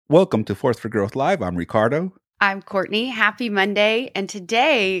Welcome to Force for Growth Live. I'm Ricardo. I'm Courtney. Happy Monday. And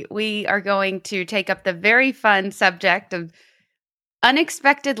today we are going to take up the very fun subject of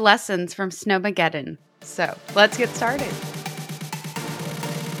unexpected lessons from Snowmageddon. So let's get started.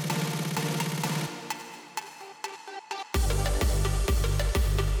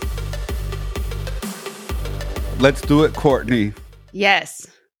 Let's do it, Courtney. Yes.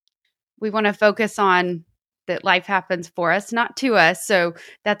 We want to focus on that life happens for us, not to us. So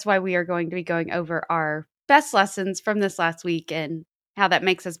that's why we are going to be going over our best lessons from this last week and how that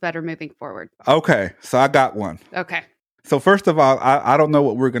makes us better moving forward. Okay, so I got one. Okay. So first of all, I don't know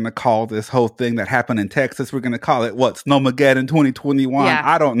what we're going to call this whole thing that happened in Texas. We're going to call it, what, Snowmageddon 2021? Yeah.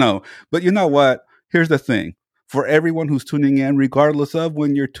 I don't know. But you know what? Here's the thing. For everyone who's tuning in, regardless of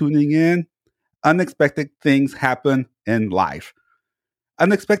when you're tuning in, unexpected things happen in life.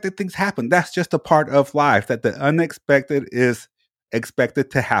 Unexpected things happen. That's just a part of life, that the unexpected is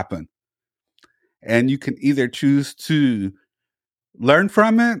expected to happen. And you can either choose to learn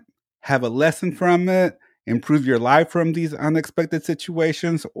from it, have a lesson from it, improve your life from these unexpected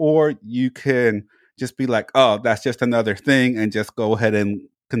situations, or you can just be like, oh, that's just another thing, and just go ahead and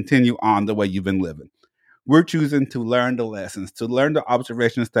continue on the way you've been living. We're choosing to learn the lessons, to learn the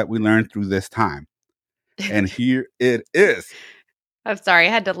observations that we learned through this time. And here it is. I'm sorry, I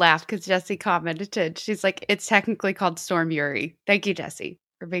had to laugh because Jessie commented. She's like, it's technically called Storm Uri. Thank you, Jessie,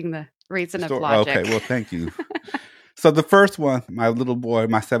 for being the reason of logic. Okay, well, thank you. So the first one, my little boy,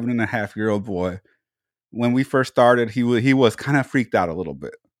 my 7.5-year-old boy, when we first started, he was kind of freaked out a little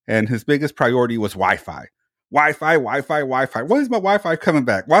bit. And his biggest priority was Wi-Fi. Wi-Fi. When is my Wi-Fi coming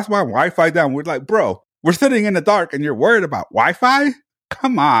back? Why's my Wi-Fi down? We're like, bro, we're sitting in the dark and you're worried about Wi-Fi?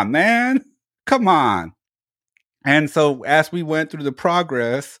 Come on, man. Come on. And so as we went through the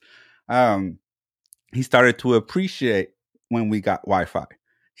progress, he started to appreciate when we got Wi-Fi.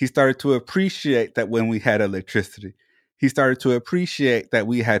 He started to appreciate that when we had electricity. He started to appreciate that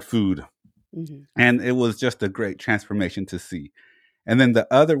we had food. Mm-hmm. And it was just a great transformation to see. And then the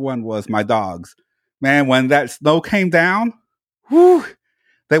other one was my dogs. Man, when that snow came down, whew,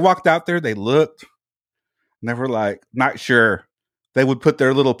 they walked out there, they looked, and they were like, not sure. They would put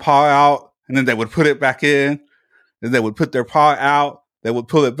their little paw out, and then they would put it back in. And they would put their paw out, they would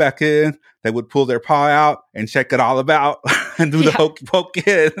pull it back in, they would pull their paw out and check it all about and do the hokey poke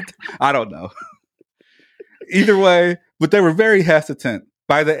in. I don't know. Either way, but they were very hesitant.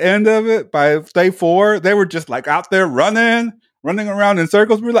 By the end of it, by day 4, they were just like out there running around in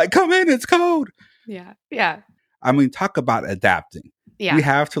circles. We're like, come in, it's cold. Yeah. I mean, talk about adapting. Yeah. We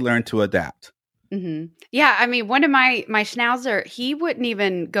have to learn to adapt. Mm-hmm. Yeah, I mean, one of my schnauzer, he wouldn't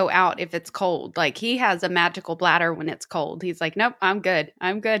even go out if it's cold. Like, he has a magical bladder when it's cold. He's like, nope, I'm good.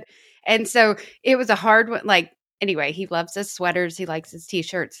 And so it was a hard one. Like, anyway, he loves his sweaters. He likes his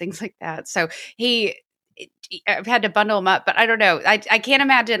T-shirts, things like that. So I've had to bundle him up, but I don't know. I can't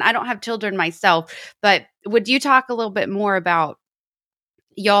imagine. I don't have children myself, but would you talk a little bit more about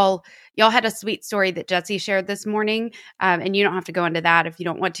y'all had a sweet story that Jessie shared this morning, and you don't have to go into that if you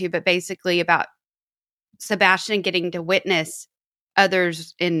don't want to, but basically about Sebastian getting to witness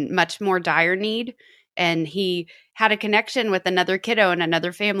others in much more dire need. And he had a connection with another kiddo and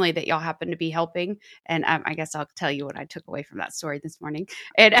another family that y'all happen to be helping. And I guess I'll tell you what I took away from that story this morning.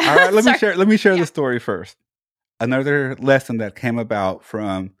 And, all right, let me share the story first. Another lesson that came about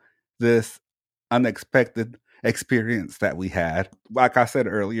from this unexpected experience that we had. Like I said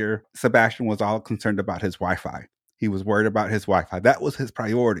earlier, Sebastian was all concerned about his Wi-Fi. He was worried about his Wi-Fi. That was his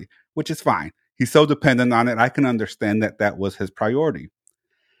priority, which is fine. He's so dependent on it. I can understand that was his priority.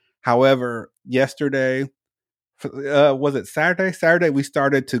 However, yesterday, was it Saturday? Saturday, we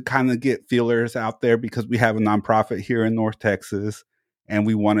started to kind of get feelers out there because we have a nonprofit here in North Texas, and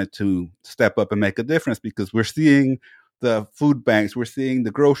we wanted to step up and make a difference because we're seeing the food banks, we're seeing the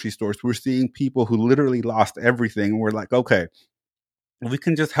grocery stores, we're seeing people who literally lost everything. And we're like, okay, we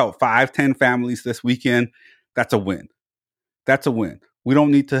can just help 5-10 families this weekend. That's a win. We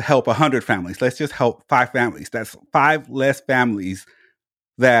don't need to help 100 families. Let's just help 5 families. That's 5 less families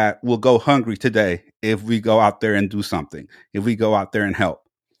that will go hungry today if we go out there and do something, if we go out there and help.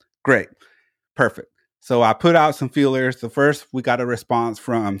 Great. Perfect. So I put out some feelers. The first, we got a response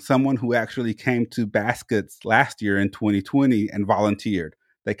from someone who actually came to Baskets last year in 2020 and volunteered.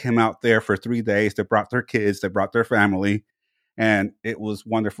 They came out there for 3 days. They brought their kids. They brought their family. And it was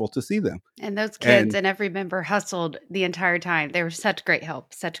wonderful to see them. And those kids and every member hustled the entire time. They were such great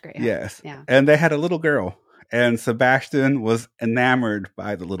help. Yes. Yeah. And they had a little girl. And Sebastian was enamored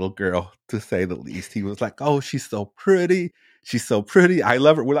by the little girl, to say the least. He was like, oh, she's so pretty. I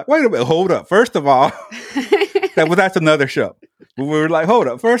love her. We're like, wait a minute, hold up. First of all, That's another show. We were like, hold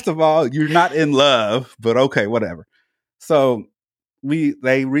up. First of all, you're not in love, but okay, whatever. So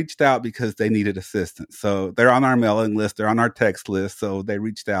they reached out because they needed assistance. So they're on our mailing list, they're on our text list. So they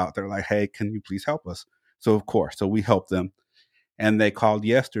reached out. They're like, hey, can you please help us? So of course, so we helped them. And they called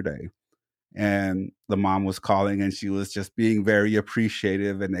yesterday. And the mom was calling and she was just being very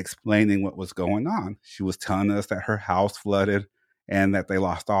appreciative and explaining what was going on. She was telling us that her house flooded and that they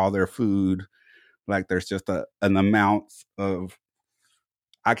lost all their food. Like there's just an amount of,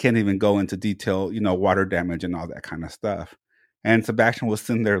 I can't even go into detail, water damage and all that kind of stuff. And Sebastian was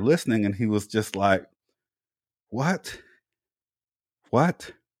sitting there listening and he was just like, what?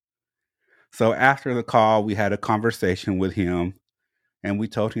 So after the call, we had a conversation with him and we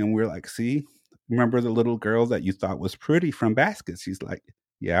told him, we were like, see, remember the little girl that you thought was pretty from Baskets? She's like,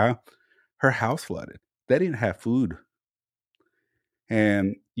 yeah, her house flooded. They didn't have food.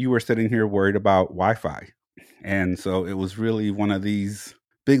 And you were sitting here worried about Wi-Fi. And so it was really one of these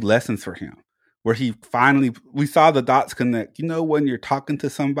big lessons for him where we saw the dots connect. When you're talking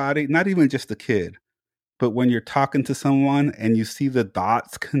to somebody, not even just a kid, but when you're talking to someone and you see the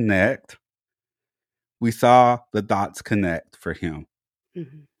dots connect, we saw the dots connect for him.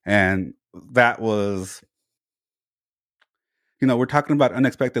 Mm-hmm. And that was, we're talking about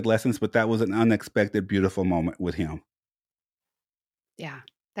unexpected lessons, but that was an unexpected, beautiful moment with him. Yeah.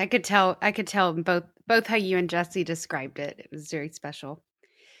 I could tell both how you and Jesse described it. It was very special.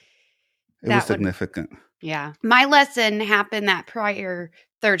 It was significant. Yeah. My lesson happened that prior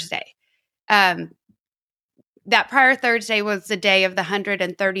Thursday. That prior Thursday was the day of the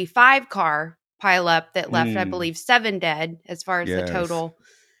 135 car pileup that left, I believe, 7 dead as far as the total.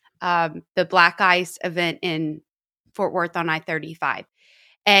 The Black Ice event in Fort Worth on I-35.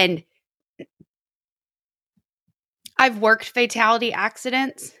 And I've worked fatality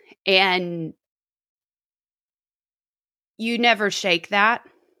accidents, and you never shake that.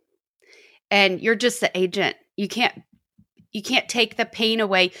 And you're just the agent. You can't take the pain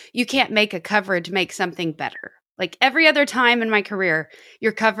away. You can't make a coverage make something better. Like every other time in my career,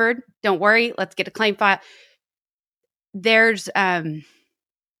 you're covered. Don't worry. Let's get a claim file. There's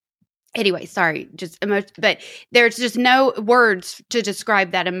anyway, sorry, just emotion, but there's just no words to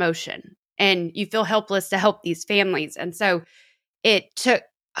describe that emotion. And you feel helpless to help these families. And so it took,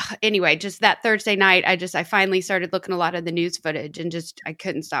 anyway, just that Thursday night, I finally started looking a lot of the news footage and I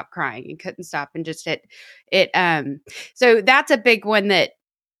couldn't stop crying and couldn't stop. And just so that's a big one that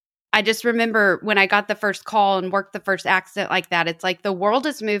I just remember when I got the first call and worked the first accident like that. It's like the world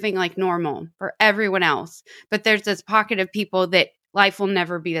is moving like normal for everyone else. But there's this pocket of people that life will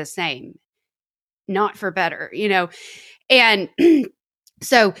never be the same, not for better, And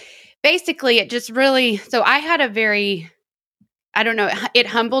so basically it just really, so I had a very, I don't know, it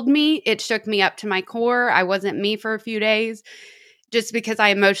humbled me. It shook me up to my core. I wasn't me for a few days just because I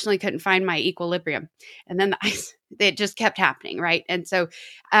emotionally couldn't find my equilibrium. And then it just kept happening, right? And so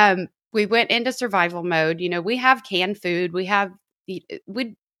we went into survival mode. We have canned food. We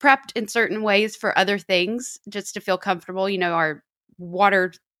prepped in certain ways for other things just to feel comfortable, our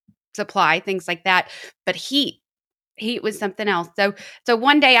water supply, things like that. But heat was something else. So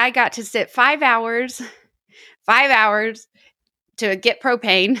one day I got to sit 5 hours to get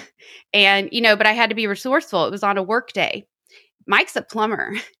propane and, but I had to be resourceful. It was on a work day. Mike's a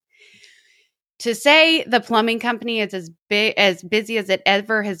plumber. To say the plumbing company is as busy as it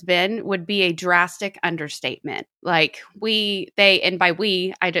ever has been would be a drastic understatement. Like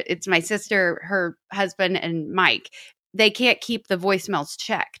it's my sister, her husband, and Mike. They can't keep the voicemails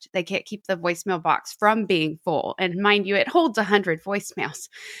checked. They can't keep the voicemail box from being full. And mind you, it holds 100 voicemails.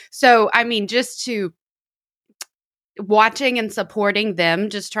 So, I mean, just to watching and supporting them,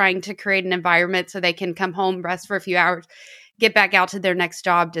 just trying to create an environment so they can come home, rest for a few hours, get back out to their next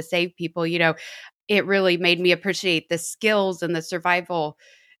job to save people, it really made me appreciate the skills and the survival.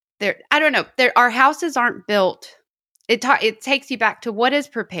 I don't know. Our houses aren't built. It takes you back to what is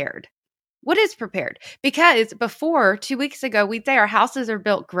prepared. What is prepared? Because before 2 weeks ago, we'd say our houses are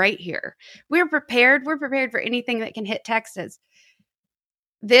built great here. We're prepared. We're prepared for anything that can hit Texas.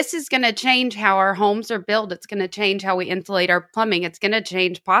 This is going to change how our homes are built. It's going to change how we insulate our plumbing. It's going to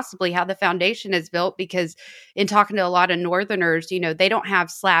change possibly how the foundation is built because in talking to a lot of Northerners, they don't have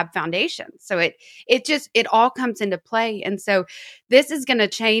slab foundations. So it all comes into play. And so this is going to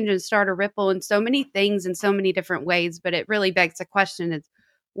change and start a ripple in so many things in so many different ways. But it really begs the question is,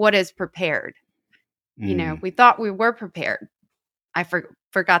 what is prepared? We thought we were prepared. I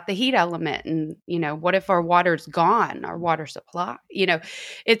forgot the heat element. And, what if our water's gone, our water supply?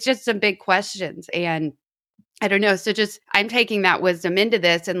 It's just some big questions. And I don't know. So just I'm taking that wisdom into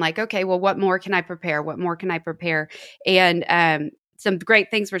this and like, okay, well, what more can I prepare? What more can I prepare? And some great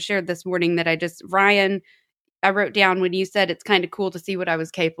things were shared this morning that Ryan, I wrote down when you said it's kind of cool to see what I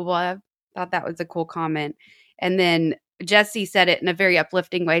was capable of. Thought that was a cool comment. And then Jessie said it in a very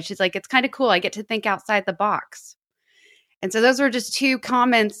uplifting way. She's like, it's kind of cool. I get to think outside the box. And so those were just two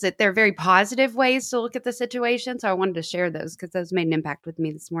comments that they're very positive ways to look at the situation. So I wanted to share those because those made an impact with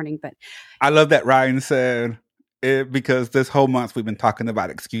me this morning. But I love that Ryan said it, because this whole month we've been talking about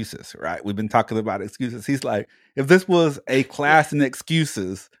excuses, right? We've been talking about excuses. He's like, if this was a class in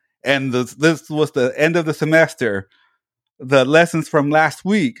excuses and this was the end of the semester, the lessons from last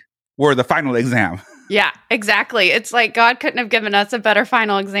week were the final exam. Yeah, exactly. It's like God couldn't have given us a better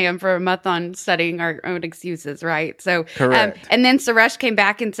final exam for a month on studying our own excuses, right? So, Correct. And then Suresh came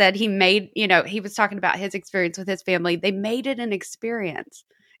back and said he was talking about his experience with his family. They made it an experience.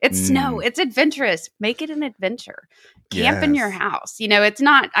 It's snow. It's adventurous. Make it an adventure. Camp in your house. It's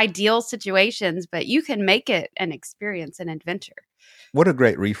not ideal situations, but you can make it an experience, an adventure. What a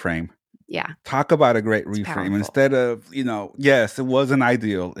great reframe. Yeah. Talk about a great reframe. Powerful. Instead of, yes, it wasn't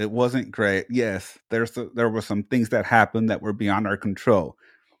ideal. It wasn't great. Yes, there were some things that happened that were beyond our control.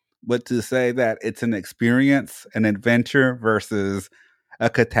 But to say that it's an experience, an adventure versus a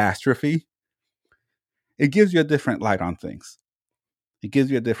catastrophe, it gives you a different light on things. It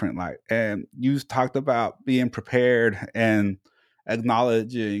gives you a different light. And you talked about being prepared and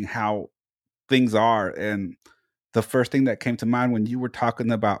acknowledging how things are. And the first thing that came to mind when you were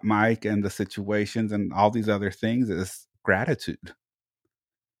talking about Mike and the situations and all these other things is gratitude.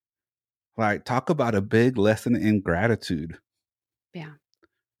 Like, talk about a big lesson in gratitude. Yeah.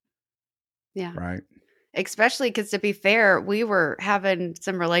 Yeah. Right. Especially because, to be fair, we were having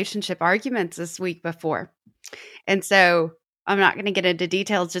some relationship arguments this week before. And so I'm not going to get into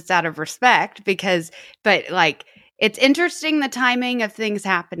details just out of respect but it's interesting the timing of things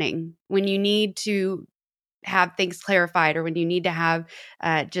happening when you need to have things clarified or when you need to have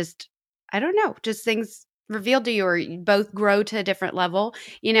just things revealed to you, or you both grow to a different level,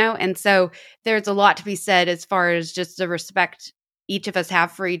 and so there's a lot to be said as far as just the respect each of us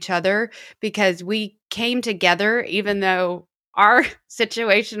have for each other, because we came together even though our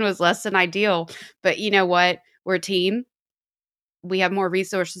situation was less than ideal. But you know what? We're a team. We have more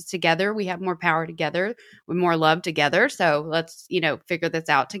resources together. We have more power together. We're more love together. So let's, figure this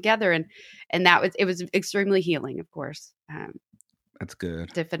out together. And it was extremely healing, of course. That's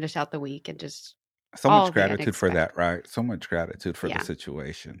good. To finish out the week and just so much gratitude for that, right? So much gratitude for the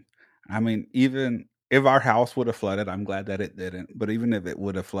situation. I mean, even if our house would have flooded, I'm glad that it didn't. But even if it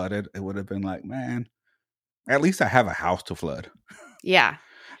would have flooded, it would have been like, man, at least I have a house to flood. Yeah.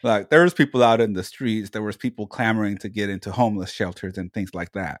 Like, there was people out in the streets. There was people clamoring to get into homeless shelters and things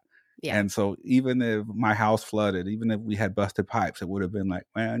like that. Yeah. And so even if my house flooded, even if we had busted pipes, it would have been like,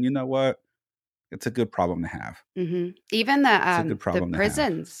 man, you know what? It's a good problem to have. Mm-hmm. Even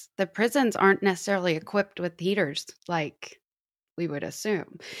the prisons aren't necessarily equipped with heaters like we would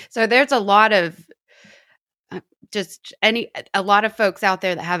assume. So there's a lot of a lot of folks out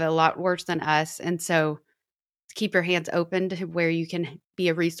there that have it a lot worse than us. And so keep your hands open to where you can be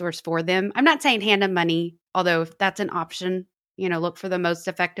a resource for them. I'm not saying hand them money, although if that's an option, look for the most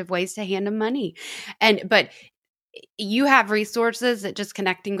effective ways to hand them money. But you have resources that just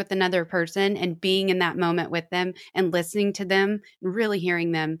connecting with another person and being in that moment with them and listening to them and really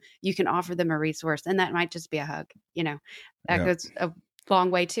hearing them, you can offer them a resource, and that might just be a hug. That goes a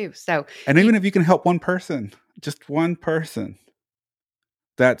long way too. So, and even if you can help one person, just one person,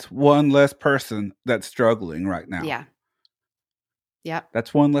 that's one less person that's struggling right now. Yeah. Yeah.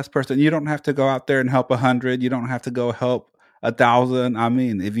 That's one less person. You don't have to go out there and help 100. You don't have to go help 1,000. I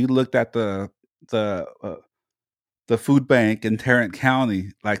mean, if you looked at the food bank in Tarrant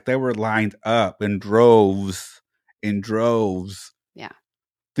County, like, they were lined up in droves. Yeah.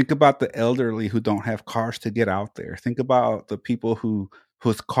 Think about the elderly who don't have cars to get out there. Think about the people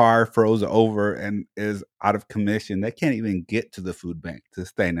whose car froze over and is out of commission. They can't even get to the food bank to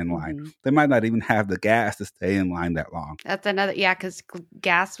stay in line. Mm-hmm. They might not even have the gas to stay in line that long. That's another, because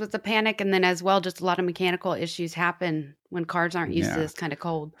gas was a panic. And then as well, just a lot of mechanical issues happen when cars aren't used to this kind of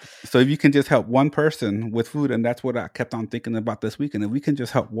cold. So if you can just help one person with food, and that's what I kept on thinking about this weekend, if we can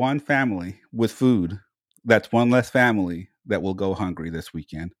just help one family with food, that's one less family that will go hungry this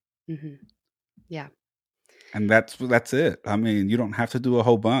weekend. Mm-hmm. Yeah. And that's it. I mean, you don't have to do a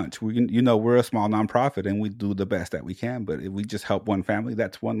whole bunch. We're a small nonprofit and we do the best that we can. But if we just help one family,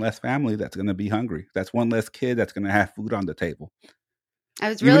 that's one less family that's going to be hungry. That's one less kid that's going to have food on the table. I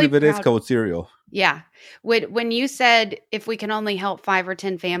was really even if it is cold cereal. Yeah. When you said if we can only help 5 or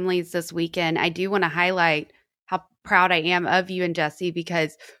 10 families this weekend, I do want to highlight proud I am of you and Jesse,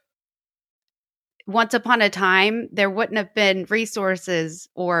 because once upon a time, there wouldn't have been resources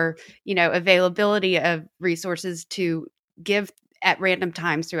or, availability of resources to give at random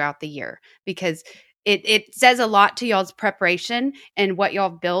times throughout the year, because it says a lot to y'all's preparation and what y'all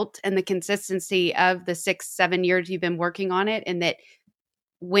built and the consistency of the 6-7 years you've been working on it. And that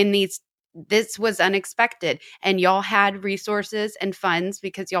when this was unexpected and y'all had resources and funds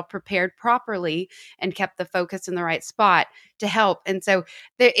because y'all prepared properly and kept the focus in the right spot to help. And so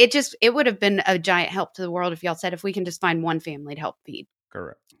it would have been a giant help to the world if y'all said, if we can just find one family to help feed.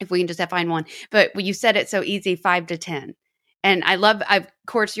 Correct. If we can just find one. But you said it so easy, 5 to 10. And of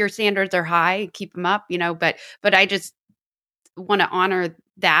course, your standards are high, keep them up, but I just want to honor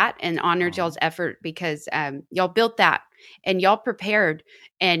that and honor y'all's effort, because y'all built that and y'all prepared,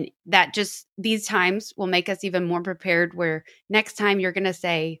 and that just these times will make us even more prepared, where next time you're going to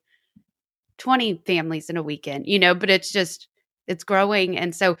say 20 families in a weekend, but it's growing.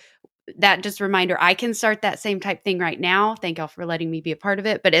 And so that just reminder, I can start that same type thing right now. Thank y'all for letting me be a part of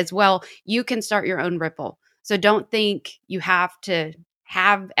it. But as well, you can start your own ripple. So don't think you have to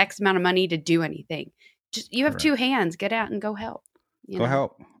have X amount of money to do anything. Just you have two hands. Get out and go help. Go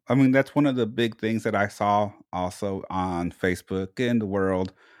help. I mean, that's one of the big things that I saw also on Facebook in the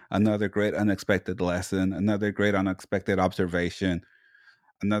world. Another great unexpected lesson, another great unexpected observation,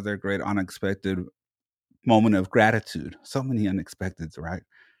 another great unexpected moment of gratitude. So many unexpecteds, right?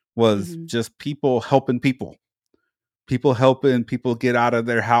 Was just people helping people. People helping people get out of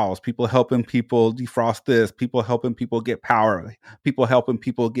their house, people helping people defrost this, people helping people get power, people helping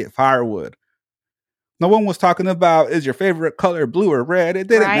people get firewood. No one was talking about, is your favorite color blue or red? It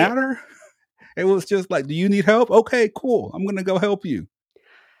didn't matter. It was just like, do you need help? Okay, cool. I'm going to go help you.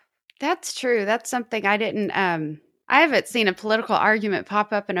 That's true. That's something I didn't, I haven't seen a political argument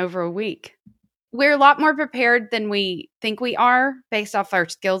pop up in over a week. We're a lot more prepared than we think we are based off our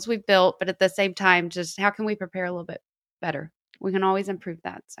skills we've built. But at the same time, just how can we prepare a little bit better? We can always improve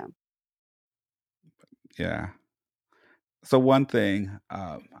that. So, yeah. So one thing,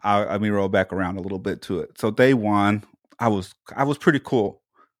 let me roll back around a little bit to it. So day one, I was pretty cool.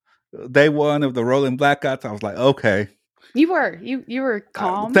 Day one of the rolling blackouts, I was like, okay. You were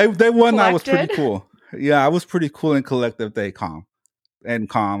calm. Day one, I was pretty cool. Yeah, I was pretty cool and collective. Calm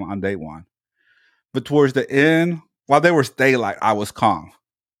on day one. But towards the end, while there was daylight, I was calm.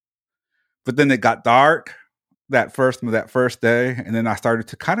 But then it got dark that first day, and then I started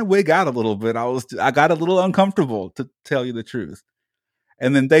to kind of wig out a little bit. I got a little uncomfortable, to tell you the truth.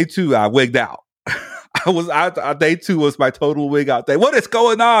 And then day two, I wigged out. Day two was my total wig out day. What is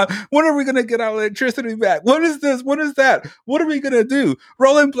going on? When are we going to get our electricity back? What is this? What is that? What are we going to do?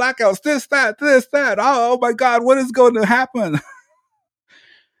 Rolling blackouts, this, that. Oh my God, what is going to happen?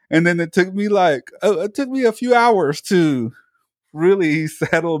 And then it took me a few hours to really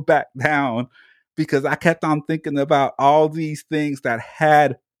settle back down, because I kept on thinking about all these things that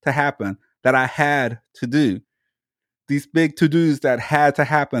had to happen, that I had to do. These big to-dos that had to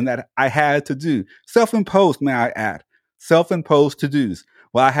happen, that I had to do. Self-imposed, may I add. Self-imposed to-dos.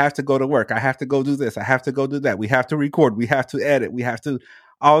 Well, I have to go to work. I have to go do this. I have to go do that. We have to record. We have to edit. We have to,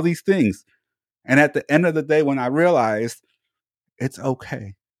 all these things. And at the end of the day, when I realized it's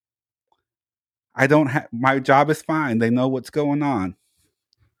okay. My job is fine. They know what's going on.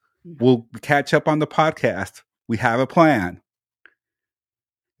 We'll catch up on the podcast. We have a plan.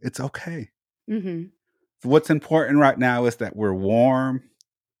 It's okay. Mm-hmm. What's important right now is that we're warm,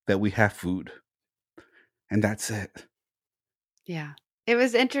 that we have food. And that's it. Yeah. It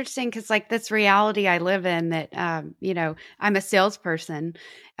was interesting because this reality I live in that, I'm a salesperson.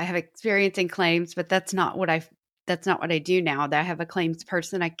 I have experience in claims, but that's not what I do now. That I have a claims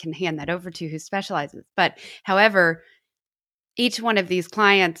person I can hand that over to who specializes. But however, each one of these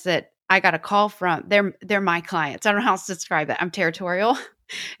clients that I got a call from, they're my clients. I don't know how else to describe it. I'm territorial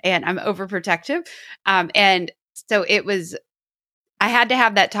and I'm overprotective. And so I had to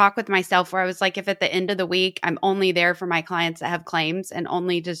have that talk with myself where I was like, if at the end of the week, I'm only there for my clients that have claims and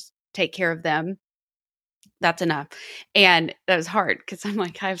only just take care of them, that's enough. And that was hard because I'm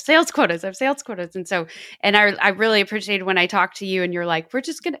like, I have sales quotas. And so, and I really appreciated when I talked to you and you're like,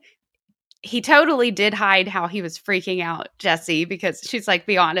 he totally did hide how he was freaking out, Jesse, because she's like,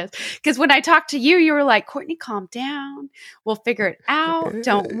 be honest. Because when I talked to you, you were like, Courtney, calm down. We'll figure it out.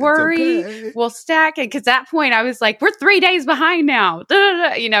 Don't worry. Okay. We'll stack it. Because at that point I was like, we're 3 days behind now.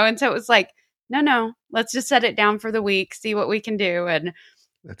 And so it was like, no, let's just set it down for the week, see what we can do. And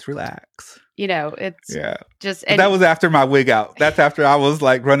let's relax. It's just. And that was after my wig out. That's after I was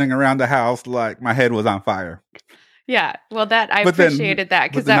like running around the house like my head was on fire. Yeah. Well, I appreciated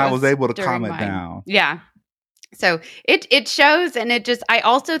that because I was able to calm it down. Yeah. So it shows, and it just, I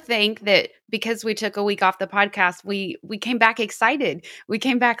also think that because we took a week off the podcast, we came back excited. We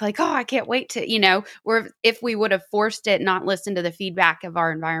came back like, oh, I can't wait to, or if we would have forced it, not listen to the feedback of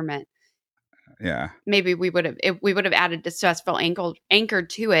our environment. Yeah. Maybe we would have added a stressful anchor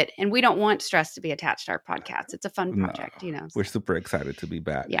to it. And we don't want stress to be attached to our podcast. It's a fun project, We're super excited to be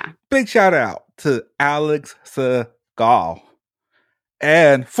back. Yeah. Big shout out to Alex Segal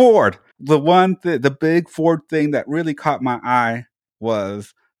and Ford. The big Ford thing that really caught my eye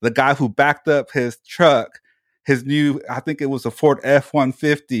was the guy who backed up his truck, his new, I think it was a Ford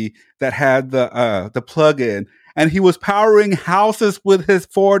F-150 that had the plug-in, and he was powering houses with his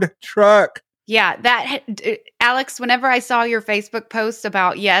Ford truck. Yeah, Alex, whenever I saw your Facebook post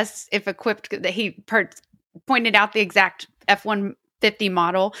about, yes, if equipped, that he pointed out the exact F-150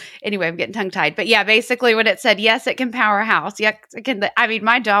 model. Anyway, I'm getting tongue-tied. But yeah, basically when it said, yes, it can power a house. Yes, it can. I mean,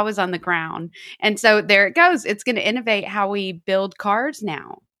 my jaw was on the ground. And so there it goes. It's going to innovate how we build cars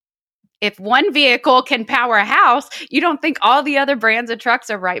now. If one vehicle can power a house, you don't think all the other brands of trucks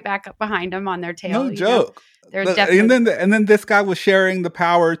are right back up behind them on their tail? No joke. They're definitely... And then this guy was sharing the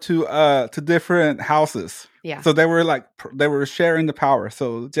power to different houses. Yeah. So they were sharing the power.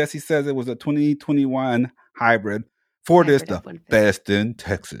 So Jesse says it was a 2021 hybrid. Ford is the best in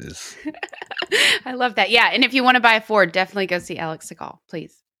Texas. I love that. Yeah. And if you want to buy a Ford, definitely go see Alex Segal,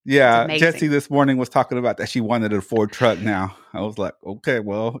 please. Yeah. Jesse this morning was talking about that she wanted a Ford truck now. I was like, okay,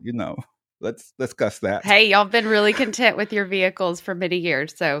 well, let's discuss that. Hey, y'all been really content with your vehicles for many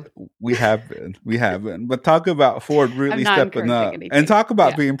years. So we have been. But talk about Ford really stepping up and talk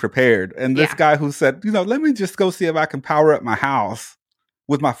about being prepared. And this guy who said, let me just go see if I can power up my house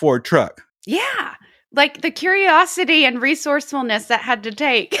with my Ford truck. Yeah. Like the curiosity and resourcefulness that had to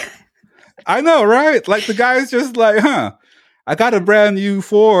take. I know, right? Like the guy's just like, I got a brand new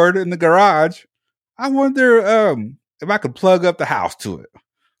Ford in the garage. I wonder if I could plug up the house to it.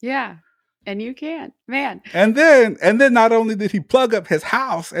 Yeah. And you can, man. And then not only did he plug up his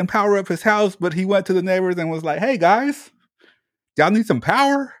house and power up his house, but he went to the neighbors and was like, hey guys, y'all need some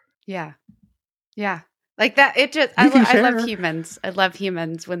power? Yeah. Yeah. Like that. It just, I love humans. I love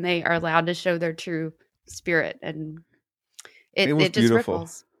humans when they are allowed to show their true spirit, and it just beautiful.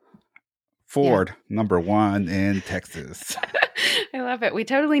 Ripples. Ford, number 1 in Texas. I love it. We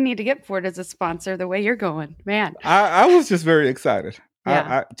totally need to get Ford as a sponsor the way you're going, man. I was just very excited.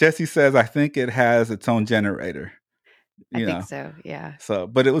 Yeah. Jesse says, I think it has its own generator. I think so, yeah. So,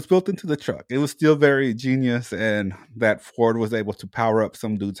 but it was built into the truck. It was still very genius, and that Ford was able to power up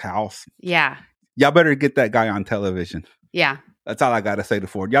some dude's house. Yeah. Y'all better get that guy on television. Yeah. That's all I got to say to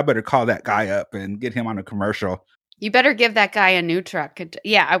Ford. Y'all better call that guy up and get him on a commercial. You better give that guy a new truck.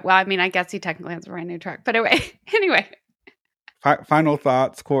 Yeah, well, I mean, I guess he technically has a brand new truck. But anyway. Final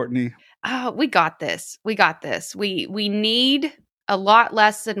thoughts, Courtney? Oh, we got this. We need a lot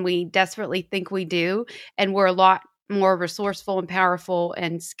less than we desperately think we do. And we're a lot more resourceful and powerful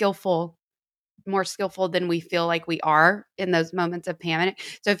and more skillful than we feel like we are in those moments of panic.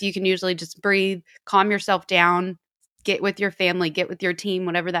 So if you can usually just breathe, calm yourself down, get with your family, get with your team,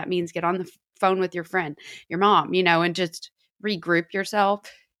 whatever that means, get on the phone with your friend, your mom, and just regroup yourself.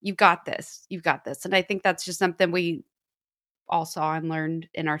 You've got this. And I think that's just something we all saw and learned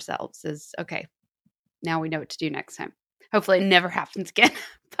in ourselves is, okay, now we know what to do next time. Hopefully it never happens again,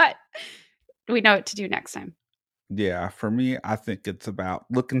 but we know what to do next time. Yeah, for me, I think it's about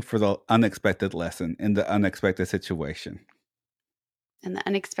looking for the unexpected lesson in the unexpected situation. And the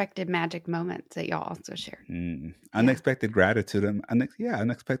unexpected magic moments that y'all also shared. Unexpected gratitude.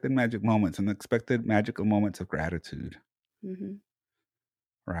 Unexpected magic moments. Unexpected magical moments of gratitude. Mm-hmm.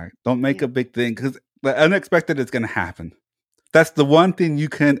 Right. Don't make a big thing, because the unexpected is going to happen. That's the one thing you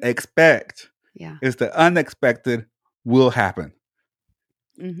can expect. Yeah. Is the unexpected will happen.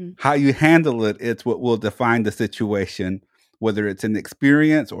 Mm-hmm. How you handle it, it's what will define the situation, whether it's an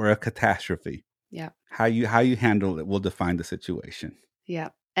experience or a catastrophe. Yeah. How you handle it will define the situation. Yeah.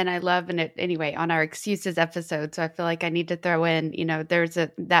 And I love, and it anyway, on our excuses episode. So I feel like I need to throw in, there's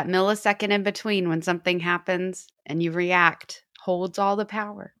that millisecond in between when something happens and you react holds all the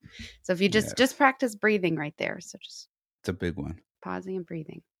power. So if you just practice breathing right there. So just, it's a big one. Pausing and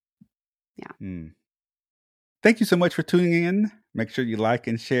breathing. Yeah. Thank you so much for tuning in. Make sure you like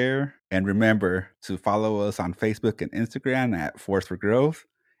and share. And remember to follow us on Facebook and Instagram at Force for Growth.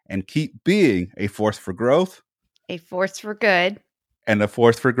 And keep being a force for growth. A force for good. And a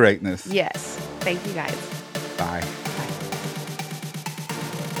force for greatness. Yes. Thank you, guys. Bye.